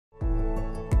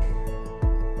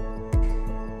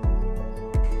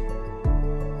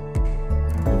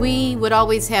We would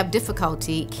always have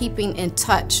difficulty keeping in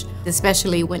touch,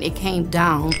 especially when it came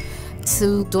down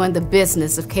to doing the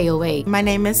business of KOA. My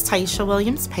name is Taisha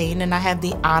Williams-Payne, and I have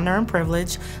the honor and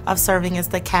privilege of serving as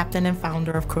the captain and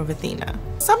founder of Krewe of Athena.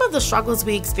 Some of the struggles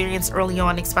we experienced early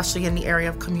on, especially in the area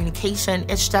of communication,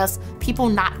 it's just people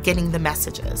not getting the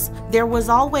messages. There was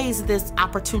always this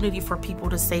opportunity for people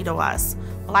to say to us,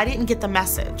 well, I didn't get the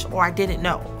message, or I didn't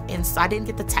know, and so I didn't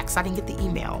get the text, I didn't get the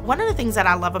email. One of the things that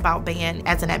I love about band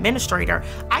as an administrator,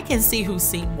 I can see who's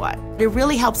seen what. It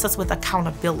really helps us with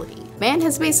accountability. Band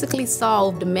has basically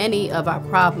solved many of our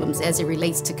problems as it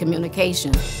relates to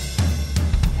communication.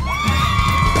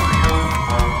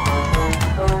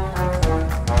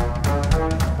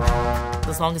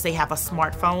 As long as they have a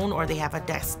smartphone or they have a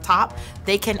desktop,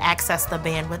 they can access the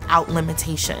band without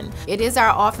limitation. It is our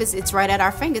office, it's right at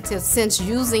our fingertips. Since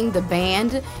using the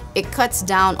band, it cuts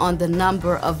down on the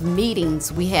number of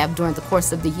meetings we have during the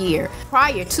course of the year.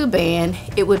 Prior to band,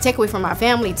 it would take away from our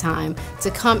family time to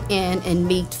come in and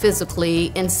meet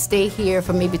physically and stay here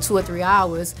for maybe 2 or 3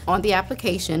 hours. On the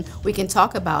application, we can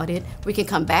talk about it, we can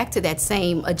come back to that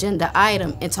same agenda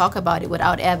item and talk about it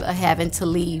without ever having to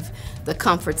leave the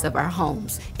comforts of our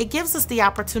homes. It gives us the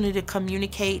opportunity to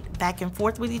communicate back and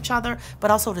forth with each other, but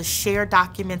also to share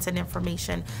documents and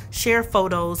information, share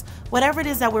photos, whatever it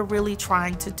is that we're really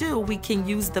trying to do, we can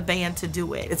use the band to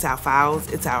do it. It's our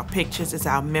files, it's our pictures, it's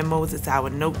our memos, it's our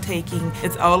note-taking.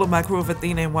 It's all of my Krewe of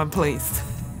Athena in one place.